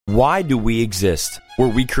Why do we exist? Were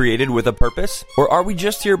we created with a purpose, or are we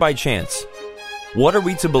just here by chance? What are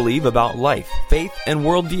we to believe about life, faith, and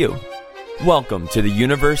worldview? Welcome to the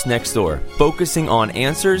Universe Next Door, focusing on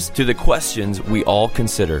answers to the questions we all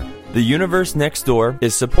consider. The Universe Next Door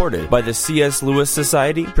is supported by the C.S. Lewis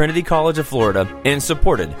Society, Trinity College of Florida, and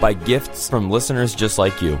supported by gifts from listeners just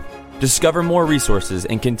like you. Discover more resources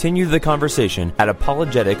and continue the conversation at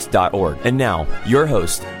apologetics.org. And now, your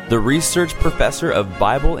host, the research professor of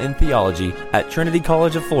Bible and theology at Trinity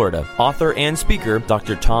College of Florida, author and speaker,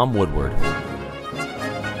 Dr. Tom Woodward.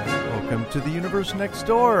 Welcome to the Universe Next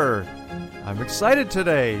Door. I'm excited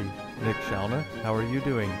today. Nick Shalna, how are you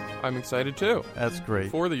doing? I'm excited too. That's great.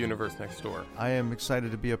 For the Universe Next Door. I am excited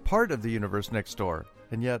to be a part of the Universe Next Door.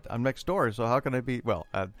 And yet, I'm next door, so how can I be? Well,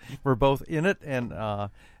 we're both in it and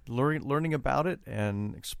learning about it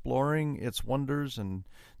and exploring its wonders and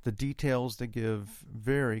the details that give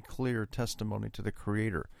very clear testimony to the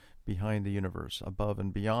Creator behind the universe, above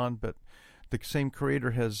and beyond. But the same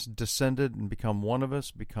Creator has descended and become one of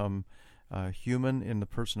us, become human in the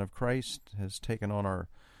person of Christ, has taken on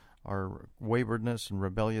our waywardness and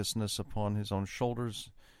rebelliousness upon His own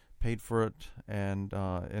shoulders, paid for it, and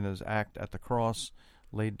in His act at the cross,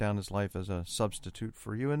 laid down His life as a substitute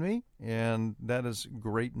for you and me, and that is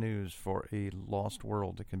great news for a lost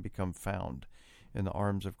world that can become found in the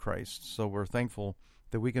arms of Christ. So we're thankful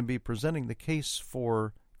that we can be presenting the case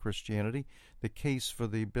for Christianity, the case for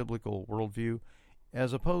the biblical worldview,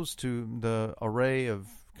 as opposed to the array of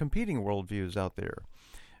competing worldviews out there,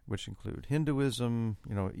 which include Hinduism,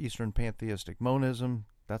 Eastern pantheistic monism.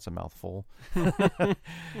 That's a mouthful.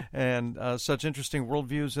 And such interesting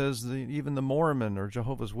worldviews as even the Mormon or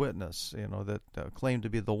Jehovah's Witness, that claim to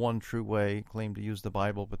be the one true way, claim to use the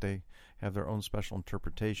Bible, but they have their own special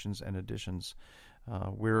interpretations and additions.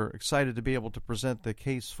 We're excited to be able to present the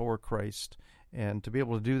case for Christ and to be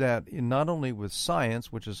able to do that in not only with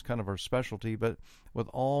science, which is kind of our specialty, but with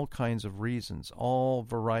all kinds of reasons, all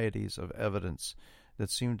varieties of evidence that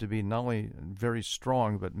seem to be not only very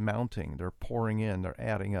strong, but mounting. They're pouring in, they're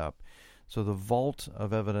adding up. So the vault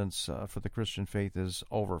of evidence for the Christian faith is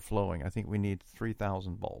overflowing. I think we need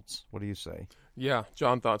 3,000 vaults. What do you say? Yeah,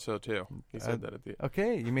 John thought so too. He said that at the end.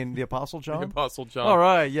 Okay, you mean the Apostle John? The Apostle John. All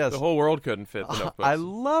right, yes. The whole world couldn't fit the notebooks. I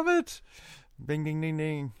love it. Bing, ding, ding,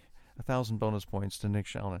 ding. 1,000 bonus points to Nick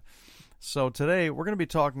Shalna. So today we're going to be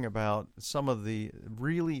talking about some of the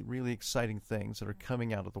really, really exciting things that are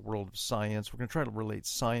coming out of the world of science. We're going to try to relate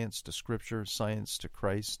science to Scripture, science to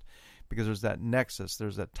Christ, because there's that nexus,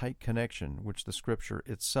 there's that tight connection which the Scripture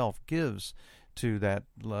itself gives to that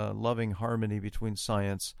loving harmony between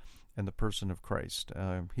science and the person of Christ.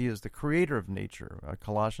 He is the creator of nature.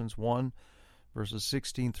 Colossians 1, verses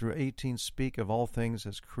 16 through 18 speak of all things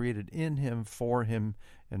as created in Him, for Him,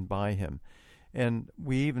 and by Him. And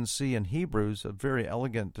we even see in Hebrews a very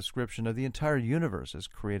elegant description of the entire universe as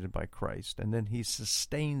created by Christ, and then He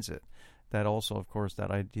sustains it. That also, of course,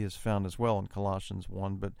 that idea is found as well in Colossians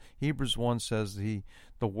 1. But Hebrews 1 says the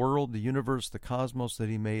world, the universe, the cosmos that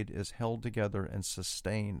He made is held together and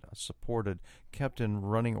sustained, supported, kept in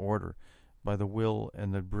running order by the will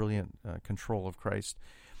and the brilliant control of Christ.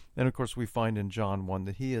 And, of course, we find in John 1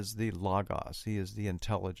 that He is the Logos, He is the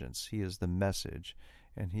intelligence, He is the message,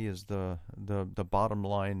 and He is the bottom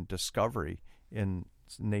line discovery in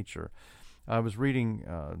nature. I was reading,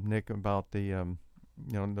 Nick, about the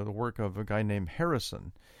work of a guy named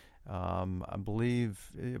Harrison. I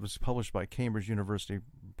believe it was published by Cambridge University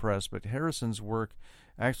Press, but Harrison's work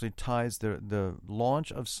actually ties the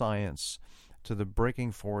launch of science to the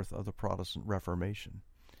breaking forth of the Protestant Reformation.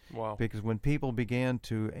 Wow. Because when people began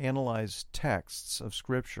to analyze texts of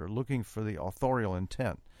Scripture, looking for the authorial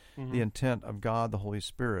intent, the intent of God, the Holy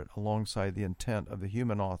Spirit, alongside the intent of the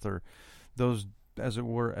human author, those, as it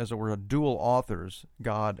were, dual authors,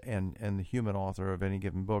 God and the human author of any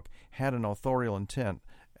given book, had an authorial intent,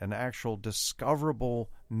 an actual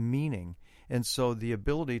discoverable meaning. And so the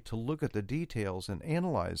ability to look at the details and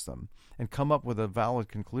analyze them and come up with a valid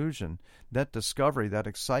conclusion, that discovery, that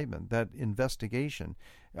excitement, that investigation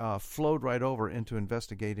flowed right over into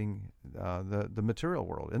investigating the material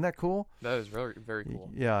world. Isn't that cool? That is very, very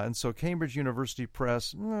cool. Yeah, and so Cambridge University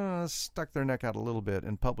Press stuck their neck out a little bit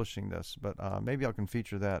in publishing this, but maybe I can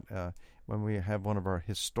feature that when we have one of our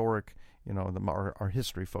historic, our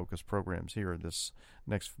history-focused programs here this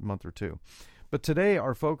next month or two. But today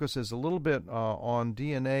our focus is a little bit on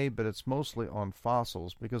DNA, but it's mostly on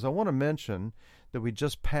fossils, because I want to mention that we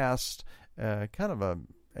just passed kind of a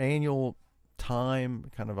annual time,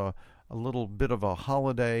 kind of a little bit of a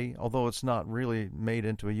holiday, although it's not really made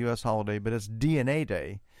into a U.S. holiday, but it's DNA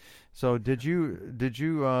Day. So did you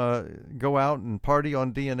go out and party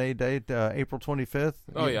on DNA Day, April 25th?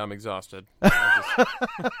 Oh yeah, I'm exhausted.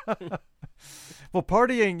 Well,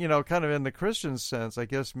 partying, kind of in the Christian sense, I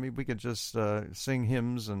guess maybe we could just sing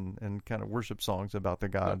hymns and kind of worship songs about the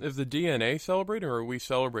God. Is the DNA celebrating, or are we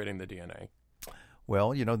celebrating the DNA?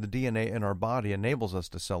 Well, the DNA in our body enables us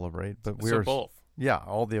to celebrate, but So both. Yeah,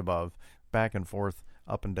 all the above, back and forth,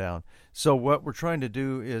 up and down. So what we're trying to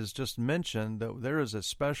do is just mention that there is a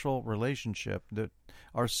special relationship that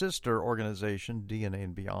our sister organization, DNA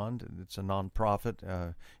and Beyond, it's a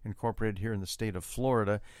nonprofit incorporated here in the state of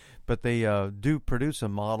Florida, but they do produce a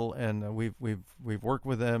model, and we've worked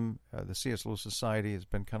with them. The C.S. Lewis Society has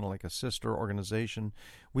been kind of like a sister organization.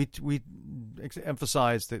 We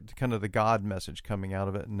emphasize kind of the God message coming out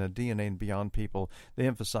of it, and the DNA and Beyond people, they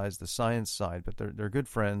emphasize the science side, but they're good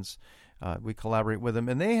friends. We collaborate with them,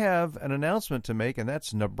 and they have an announcement to make, and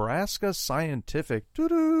that's Nebraska Scientific.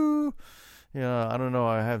 Doo-doo! Yeah, I don't know.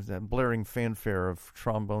 I have that blaring fanfare of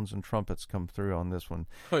trombones and trumpets come through on this one.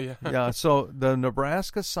 Oh, yeah. Yeah, so the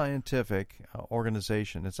Nebraska Scientific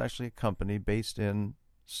Organization, it's actually a company based in,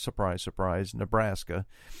 surprise, surprise, Nebraska,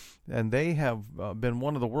 and they have been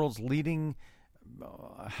one of the world's leading,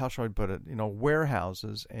 how shall I put it,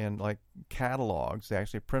 warehouses and like catalogs. They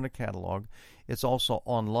actually print a catalog. It's also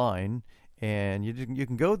online, and you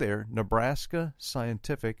can go there,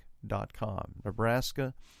 nebraskascientific.com.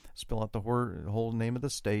 Nebraska, spell out the whole name of the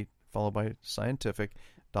state, followed by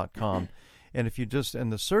scientific.com. And if you just, in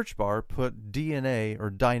the search bar, put DNA or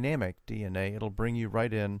dynamic DNA, it'll bring you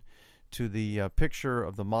right in to the picture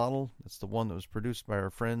of the model. It's the one that was produced by our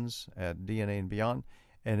friends at DNA and Beyond.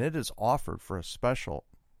 And it is offered for a special,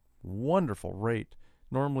 wonderful rate.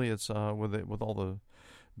 Normally it's with all the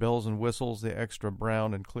bells and whistles, the extra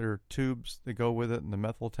brown and clear tubes that go with it, and the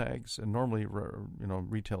methyl tags, and normally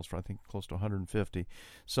retails for I think close to $150.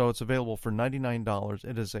 So it's available for $99.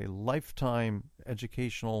 It is a lifetime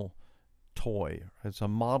educational toy. It's a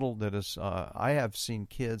model that is I have seen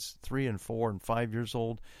kids 3 and 4 and 5 years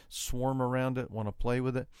old swarm around it, want to play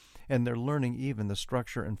with it, and they're learning even the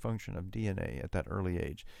structure and function of DNA at that early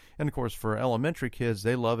age. And of course for elementary kids,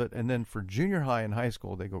 they love it, and then for junior high and high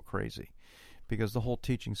school, they go crazy, because the whole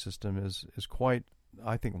teaching system is quite,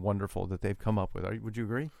 I think, wonderful that they've come up with. Would you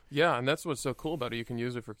agree? Yeah, and that's what's so cool about it. You can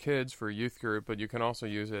use it for kids, for a youth group, but you can also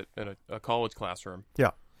use it in a college classroom.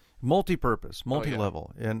 Yeah, multi-purpose,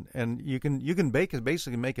 multi-level, and you can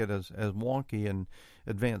basically make it as wonky and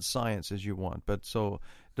advanced science as you want. But so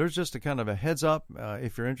there's just a kind of a heads up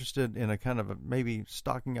if you're interested in a kind of maybe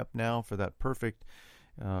stocking up now for that perfect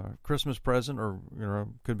Christmas present, or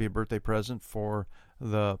could be a birthday present for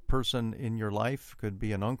the person in your life. Could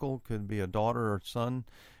be an uncle, could be a daughter or son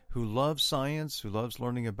who loves science, who loves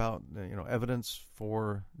learning about evidence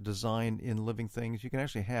for design in living things. You can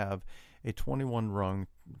actually have a 21-rung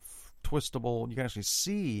twistable. You can actually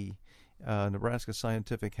see Nebraska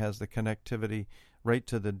Scientific has the connectivity right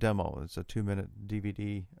to the demo. It's a 2-minute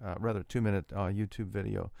DVD, 2-minute YouTube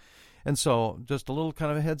video. And so just a little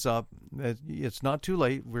kind of a heads up, it's not too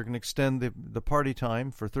late. We're going to extend the party time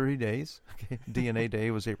for 30 days. Okay. DNA Day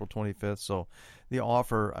was April 25th, so the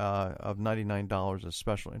offer of $99 is a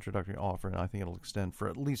special introductory offer, and I think it'll extend for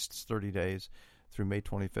at least 30 days through May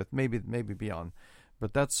 25th, maybe beyond.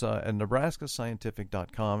 But that's at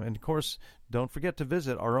nebraskascientific.com. And, of course, don't forget to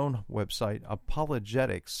visit our own website,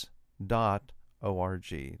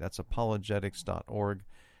 apologetics.org. That's apologetics.org.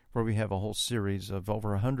 where we have a whole series of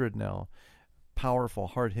over 100 now powerful,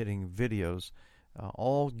 hard-hitting videos,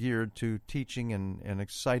 all geared to teaching and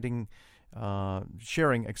exciting,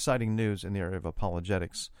 sharing exciting news in the area of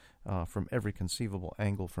apologetics from every conceivable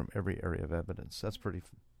angle, from every area of evidence. That's pretty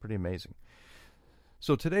amazing.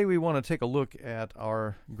 So today we want to take a look at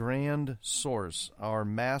our grand source, our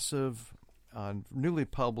massive, newly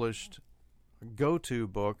published go-to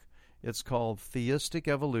book. It's called Theistic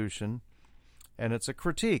Evolution, and it's a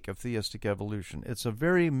critique of theistic evolution. It's a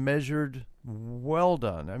very measured, well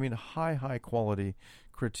done, high quality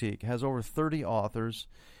critique. It has over 30 authors.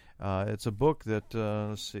 It's a book that,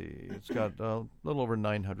 it's got a little over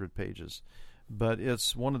 900 pages. But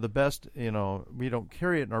it's one of the best. We don't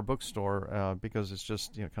carry it in our bookstore because it's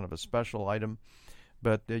just kind of a special item.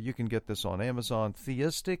 But you can get this on Amazon.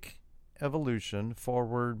 Theistic Evolution,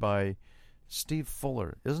 foreword by Steve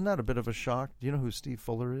Fuller. Isn't that a bit of a shock? Do you know who Steve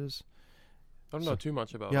Fuller is? I don't know too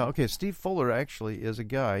much about Yeah, it. okay. Steve Fuller actually is a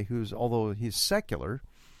guy who's, although he's secular,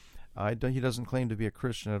 he doesn't claim to be a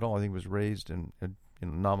Christian at all. I think he was raised in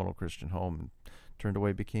nominal Christian home, and turned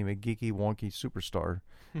away, became a geeky, wonky superstar,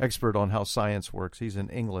 expert on how science works. He's in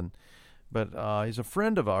England. But he's a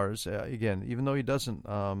friend of ours. Again, even though he doesn't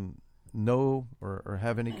know or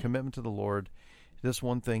have any commitment to the Lord, this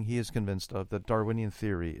one thing he is convinced of, that Darwinian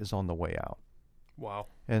theory is on the way out. Wow.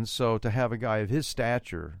 And so to have a guy of his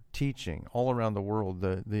stature teaching all around the world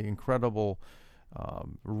the incredible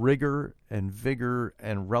rigor and vigor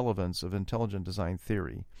and relevance of intelligent design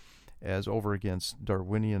theory as over against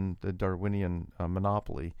the Darwinian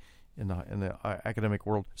monopoly in the academic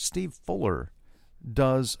world, Steve Fuller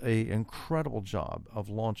does a incredible job of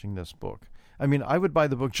launching this book. I mean, I would buy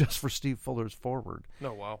the book just for Steve Fuller's foreword.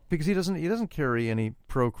 Oh, wow. Because he doesn't carry any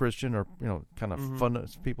pro-Christian or kind of fun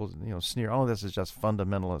people sneer. Oh, this is just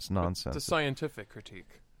fundamentalist nonsense. It's a scientific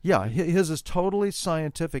critique. Yeah, his is totally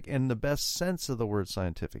scientific in the best sense of the word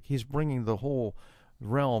scientific. He's bringing the whole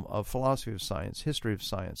realm of philosophy of science, history of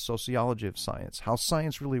science, sociology of science, how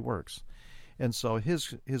science really works. And so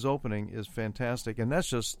his opening is fantastic, and that's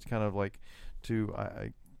just kind of like to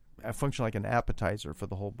function like an appetizer for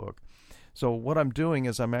the whole book. So what I'm doing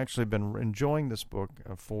is I'm actually been enjoying this book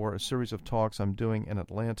for a series of talks I'm doing in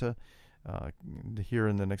Atlanta here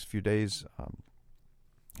in the next few days.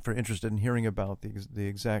 If you're interested in hearing about the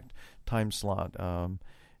exact time slot,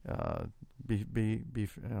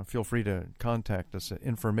 feel free to contact us at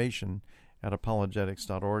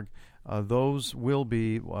information@apologetics.org. Those will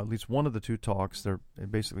be, at least one of the two talks, they're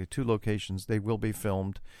basically two locations, they will be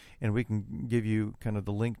filmed, and we can give you kind of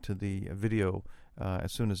the link to the video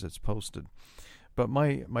as soon as it's posted. But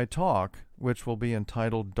my talk, which will be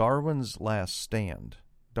entitled Darwin's Last Stand,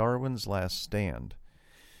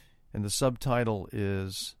 and the subtitle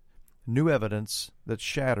is New Evidence That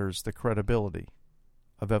Shatters the Credibility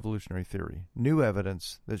of Evolutionary Theory. New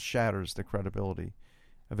evidence that shatters the credibility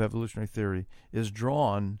of evolutionary theory is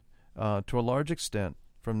drawn to a large extent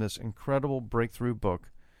from this incredible breakthrough book,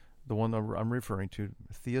 the one that I'm referring to,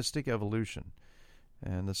 Theistic Evolution.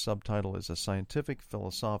 And the subtitle is A Scientific,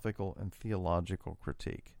 Philosophical, and Theological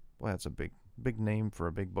Critique. Well, that's a big name for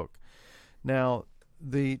a big book. Now,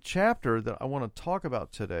 the chapter that I want to talk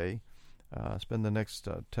about today, spend the next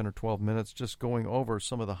 10 or 12 minutes just going over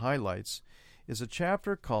some of the highlights, is a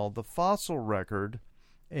chapter called The Fossil Record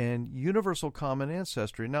and Universal Common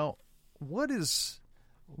Ancestry. Now, what is...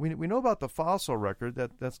 We know about the fossil record,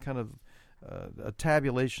 that's kind of a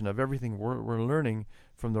tabulation of everything we're learning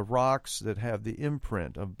from the rocks that have the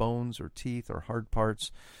imprint of bones or teeth or hard parts,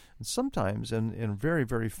 and sometimes in very,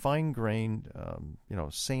 very fine-grained,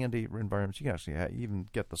 sandy environments. You can actually even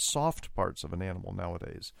get the soft parts of an animal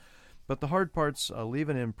nowadays. But the hard parts leave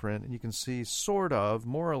an imprint, and you can see sort of,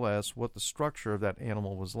 more or less, what the structure of that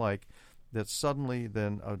animal was like that suddenly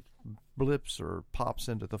then blips or pops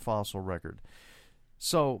into the fossil record.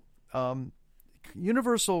 So,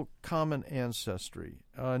 universal common ancestry.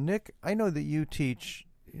 Nick, I know that you teach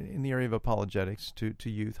in the area of apologetics to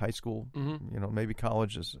youth, high school, maybe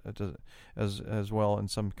college as well in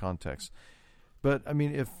some contexts. But I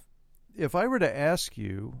mean, if I were to ask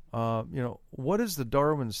you, what is the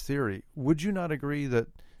Darwin's theory? Would you not agree that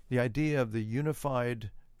the idea of the unified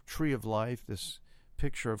tree of life, this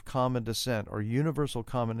picture of common descent or universal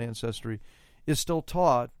common ancestry, is still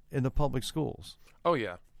taught in the public schools? Oh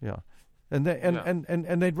yeah, yeah, and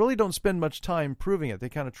they really don't spend much time proving it. They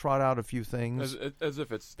kind of trot out a few things as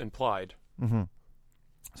if it's implied. Mm-hmm.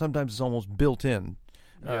 Sometimes it's almost built in.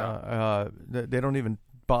 Yeah. They don't even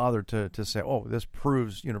bother to say, "Oh, this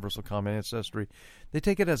proves universal common ancestry." They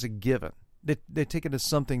take it as a given. They take it as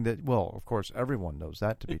something that, well, of course, everyone knows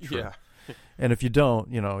that to be true. Yeah. And if you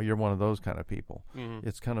don't, you're one of those kind of people. Mm-hmm.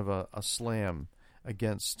 It's kind of a slam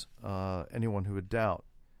against anyone who would doubt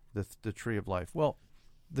the tree of life. Well,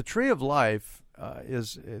 the tree of life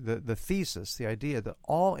is the thesis, the idea that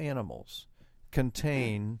all animals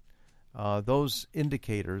contain those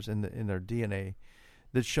indicators in their DNA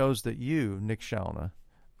that shows that you, Nick Shauna,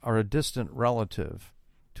 are a distant relative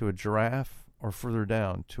to a giraffe, or further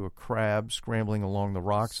down to a crab scrambling along the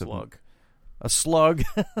rocks. Slug. A slug,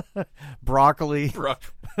 broccoli.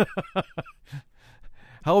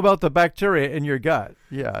 How about the bacteria in your gut?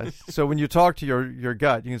 Yeah. So when you talk to your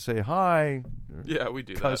gut, you can say, hi. Yeah, we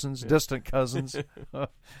do cousins, that. Yeah. distant cousins.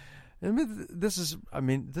 This is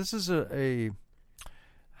a,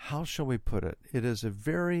 how shall we put it? It is a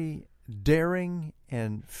very daring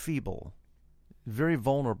and feeble, very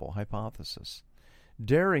vulnerable hypothesis.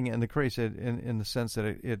 Daring in the sense that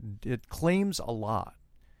it claims a lot.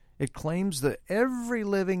 It claims that every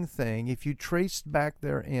living thing, if you traced back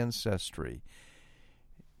their ancestry,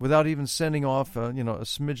 without even sending off a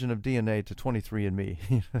smidgen of DNA to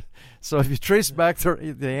 23andMe. So if you trace back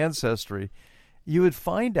the ancestry, you would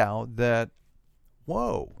find out that,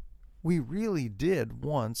 whoa, we really did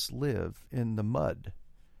once live in the mud,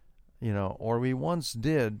 or we once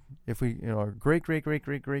did, if we, our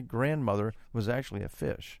great-great-great-great-great-grandmother was actually a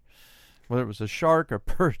fish, whether it was a shark or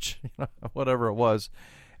perch, whatever it was.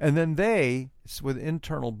 And then they, with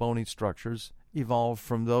internal bony structures, evolved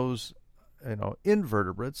from those,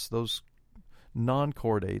 invertebrates, those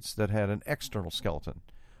non-chordates that had an external skeleton.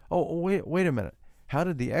 Oh, wait a minute. How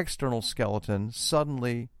did the external skeleton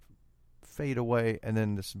suddenly fade away and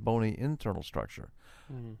then this bony internal structure?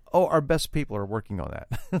 Oh, our best people are working on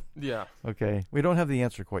that. Yeah. Okay. We don't have the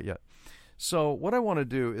answer quite yet. So what I want to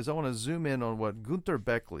do is I want to zoom in on what Günter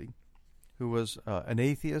Beckley, who was an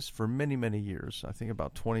atheist for many, many years, I think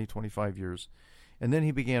about 20, 25 years, and then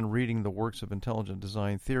he began reading the works of intelligent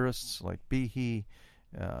design theorists like Behe,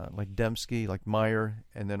 like Dembski, like Meyer,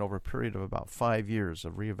 and then over a period of about 5 years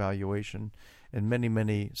of reevaluation and many,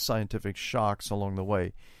 many scientific shocks along the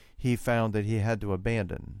way, he found that he had to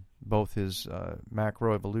abandon both his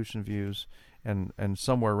macroevolution views and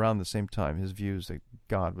somewhere around the same time his views that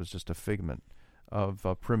God was just a figment of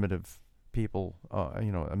primitive people,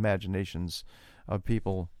 imaginations of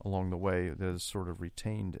people along the way that is sort of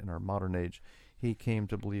retained in our modern age. He came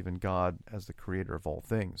to believe in God as the creator of all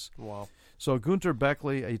things. Wow. So Günter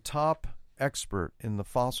Beckley, a top expert in the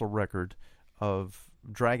fossil record of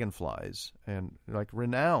dragonflies and like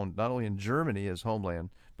renowned not only in Germany as homeland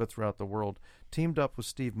but throughout the world, teamed up with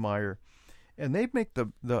Steve Meyer, and they make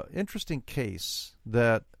the interesting case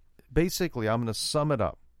that basically, I'm going to sum it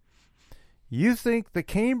up. You think the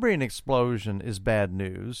Cambrian explosion is bad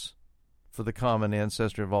news for the common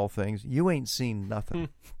ancestry of all things? You ain't seen nothing.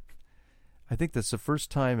 I think that's the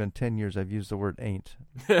first time in 10 years I've used the word ain't.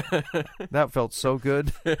 That felt so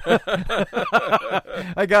good.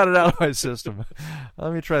 I got it out of my system.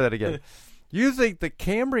 Let me try that again. You think the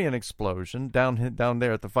Cambrian explosion down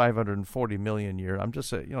there at the 540 million year, I'm just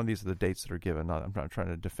saying, these are the dates that are given. I'm not trying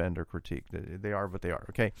to defend or critique. They are what they are,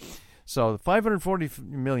 okay? So 540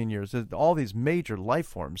 million years, all these major life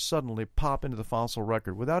forms suddenly pop into the fossil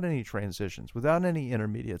record without any transitions, without any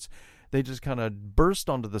intermediates. They just kind of burst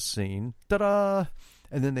onto the scene, ta-da,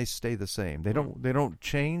 and then they stay the same. They don't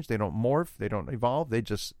change, they don't morph, they don't evolve. They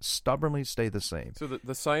just stubbornly stay the same. So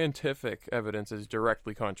the scientific evidence is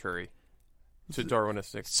directly contrary to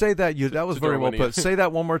Darwinistic. Say that that was very well put. Say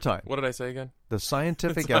that one more time. What did I say again? The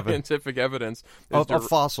scientific evidence of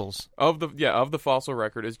fossils of the fossil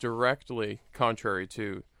record is directly contrary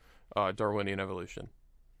to Darwinian evolution.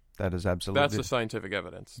 That is absolutely. That's the scientific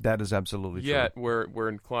evidence. That is absolutely true. Yet we're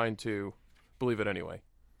inclined to believe it anyway.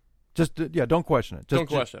 Just don't question it. Don't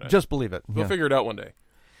question it. Just believe it. We'll figure it out one day.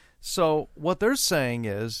 So what they're saying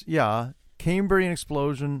is, Cambrian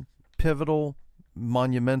explosion, pivotal,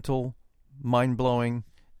 monumental, mind-blowing.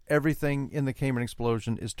 Everything in the Cambrian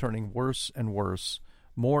explosion is turning worse and worse,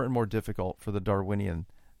 more and more difficult for the Darwinian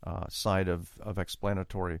side of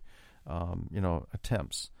explanatory,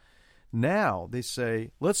 attempts. Now they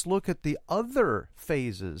say, let's look at the other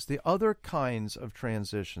phases, the other kinds of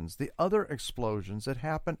transitions, the other explosions that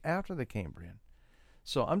happen after the Cambrian.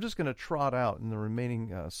 So I'm just going to trot out in the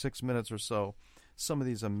remaining 6 minutes or so some of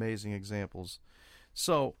these amazing examples.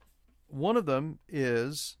 So one of them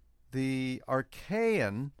is the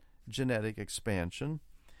Archean genetic expansion.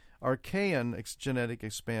 Genetic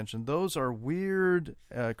expansion, those are weird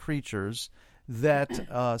creatures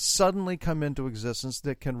that suddenly come into existence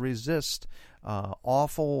that can resist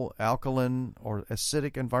awful alkaline or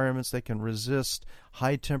acidic environments. They can resist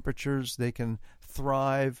high temperatures. They can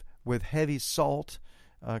thrive with heavy salt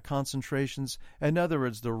concentrations. In other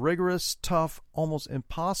words, the rigorous, tough, almost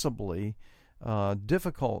impossibly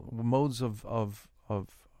difficult modes of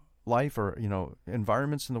life or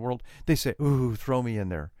environments in the world, they say, "Ooh, throw me in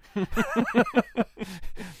there."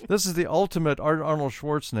 This is the ultimate Arnold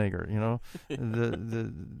Schwarzenegger.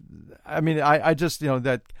 I just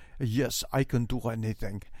that yes, I can do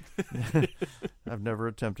anything. I've never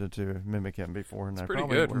attempted to mimic him before, and I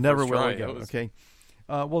probably never will again. Okay.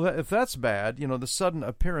 If that's bad, the sudden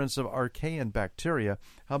appearance of Archean bacteria.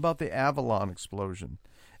 How about the Avalon explosion?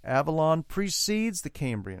 Avalon precedes the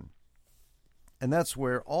Cambrian. And that's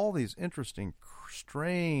where all these interesting,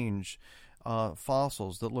 strange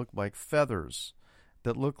fossils that look like feathers,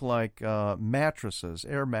 that look like mattresses,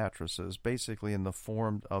 air mattresses, basically in the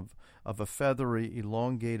form of a feathery,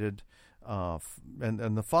 elongated,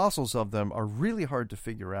 and the fossils of them are really hard to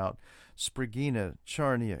figure out. Sprigina,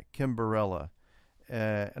 Charnia, Kimberella,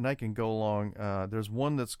 and I can go along. There's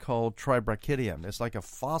one that's called Tribrachidium. It's like a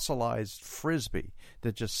fossilized frisbee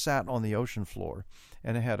that just sat on the ocean floor,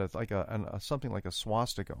 and it had something like a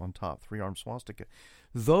swastika on top, 3-armed swastika.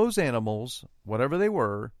 Those animals, whatever they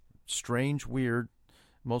were, strange, weird,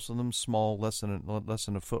 most of them small, less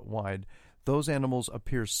than a foot wide. Those animals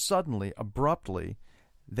appear suddenly, abruptly.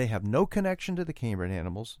 They have no connection to the Cambrian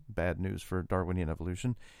animals. Bad news for Darwinian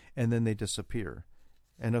evolution, and then they disappear.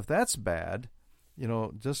 And if that's bad,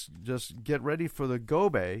 just get ready for the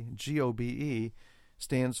GOBE, G-O-B-E,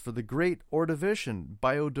 stands for the Great Ordovician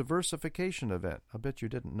Biodiversification Event. I bet you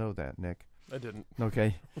didn't know that, Nick. I didn't.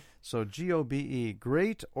 Okay. So GOBE,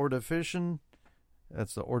 Great Ordovician,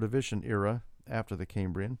 that's the Ordovician era after the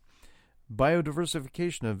Cambrian,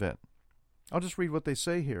 Biodiversification Event. I'll just read what they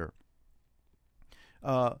say here.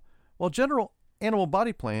 General animal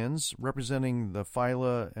body plans representing the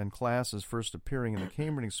phyla and classes first appearing in the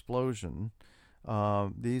Cambrian explosion,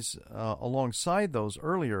 these alongside those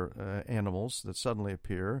earlier animals that suddenly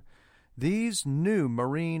appear, these new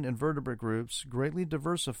marine invertebrate groups greatly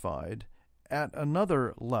diversified at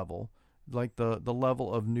another level, like the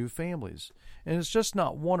level of new families. And it's just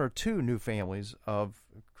not one or two new families of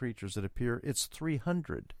creatures that appear, it's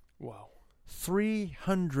 300. Wow.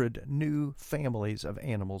 300 new families of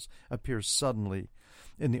animals appear suddenly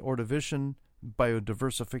in the Ordovician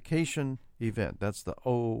Biodiversification Event. That's the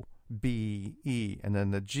O-B-E, and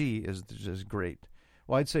then the G is just great.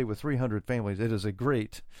 Well, I'd say with 300 families, it is a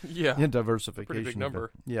great diversification. Pretty big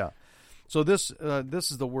number. Event. Yeah. So this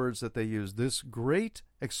is the words that they use. This great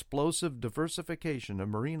explosive diversification of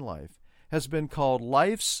marine life has been called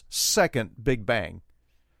life's second Big Bang.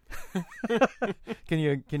 Can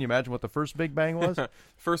you imagine what the first Big Bang was?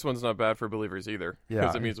 First one's not bad for believers either,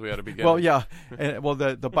 because it means we had a beginning. Well, yeah.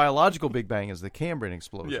 The biological Big Bang is the Cambrian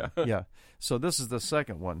explosion. Yeah. So this is the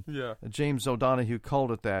second one. Yeah. James O'Donoghue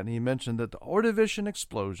called it that, and he mentioned that the Ordovician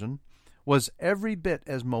explosion was every bit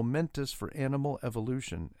as momentous for animal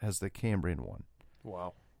evolution as the Cambrian one.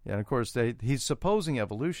 Wow. Yeah, and of course, he's supposing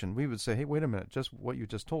evolution. We would say, hey, wait a minute, just what you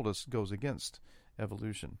just told us goes against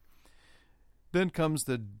evolution. Then comes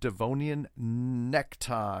the Devonian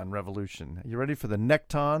Nekton Revolution. Are you ready for the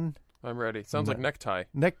Nekton? I'm ready. Sounds like necktie.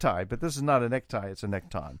 Necktie, but this is not a necktie, it's a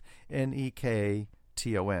nekton.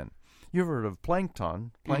 Nekton. You've heard of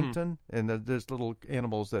plankton, and there's little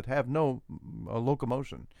animals that have no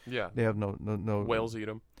locomotion. Yeah. They have no. Whales eat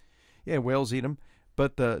them. Yeah, whales eat them.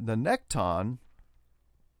 But the nekton,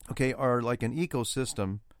 are like an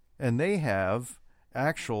ecosystem, and they have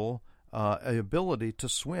actual ability to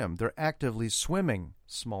swim. They're actively swimming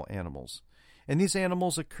small animals. And these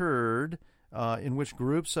animals occurred in which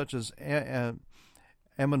groups such as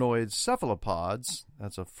ammonoid cephalopods,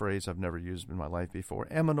 that's a phrase I've never used in my life before,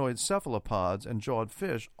 ammonoid cephalopods and jawed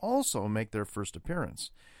fish also make their first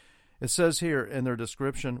appearance. It says here in their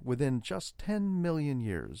description, within just 10 million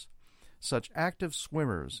years, such active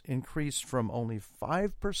swimmers increased from only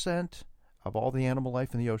 5% of all the animal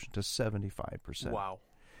life in the ocean to 75%. Wow.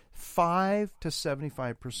 5 to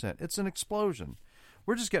 75%. It's an explosion.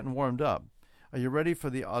 We're just getting warmed up. Are you ready for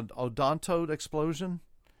the odontode explosion?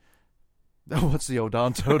 What's the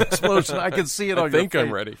odontode explosion? I can see it on your face. I think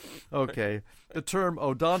I'm ready. Okay. The term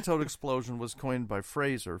odontode explosion was coined by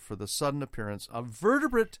Fraser for the sudden appearance of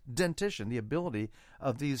vertebrate dentition, the ability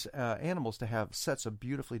of these animals to have sets of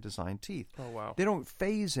beautifully designed teeth. Oh, wow. They don't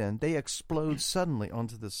phase in. They explode suddenly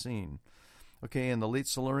onto the scene. Okay, in the late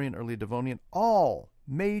Silurian, early Devonian, all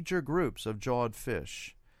major groups of jawed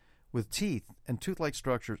fish with teeth and tooth-like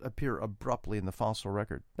structures appear abruptly in the fossil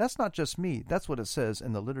record. That's not just me. That's what it says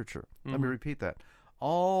in the literature. Let me repeat that.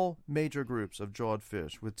 All major groups of jawed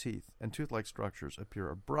fish with teeth and tooth-like structures appear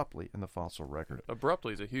abruptly in the fossil record.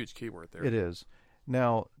 Abruptly is a huge keyword there. It is.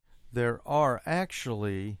 Now, there are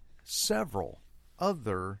actually several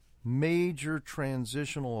other major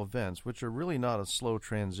transitional events, which are really not a slow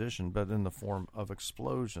transition, but in the form of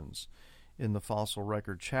explosions in the fossil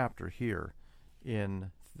record chapter here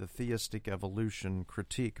in the Theistic Evolution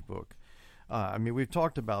Critique book. We've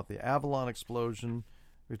talked about the Avalon explosion.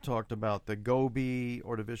 We've talked about the Gobi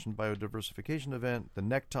Ordovician Biodiversification Event, the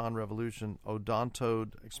Nekton Revolution,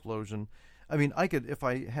 Odontode explosion. If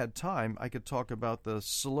I had time, I could talk about the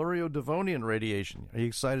Silurio-Devonian radiation. Are you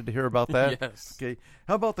excited to hear about that? Yes. Okay.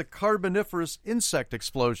 How about the Carboniferous insect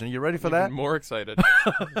explosion? Are you ready for that? Even more excited.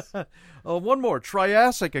 One more,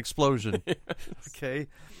 Triassic explosion. Yes. Okay.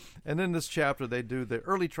 And in this chapter, they do the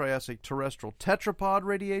early Triassic terrestrial tetrapod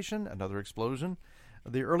radiation, another explosion.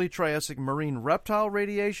 The early Triassic marine reptile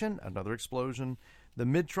radiation, another explosion. The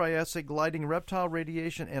mid-Triassic gliding reptile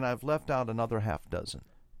radiation, and I've left out another half dozen.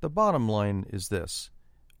 The bottom line is this.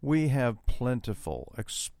 We have plentiful,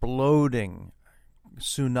 exploding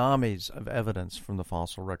tsunamis of evidence from the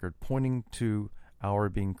fossil record pointing to our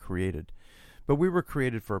being created. But we were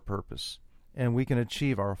created for a purpose, and we can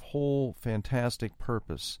achieve our whole fantastic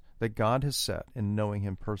purpose that God has set in knowing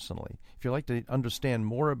Him personally. If you'd like to understand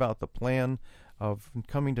more about the plan of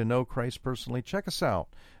coming to know Christ personally, check us out.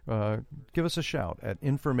 Give us a shout at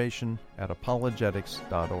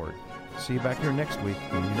information@apologetics.org. See you back here next week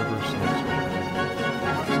on Universe Next Door.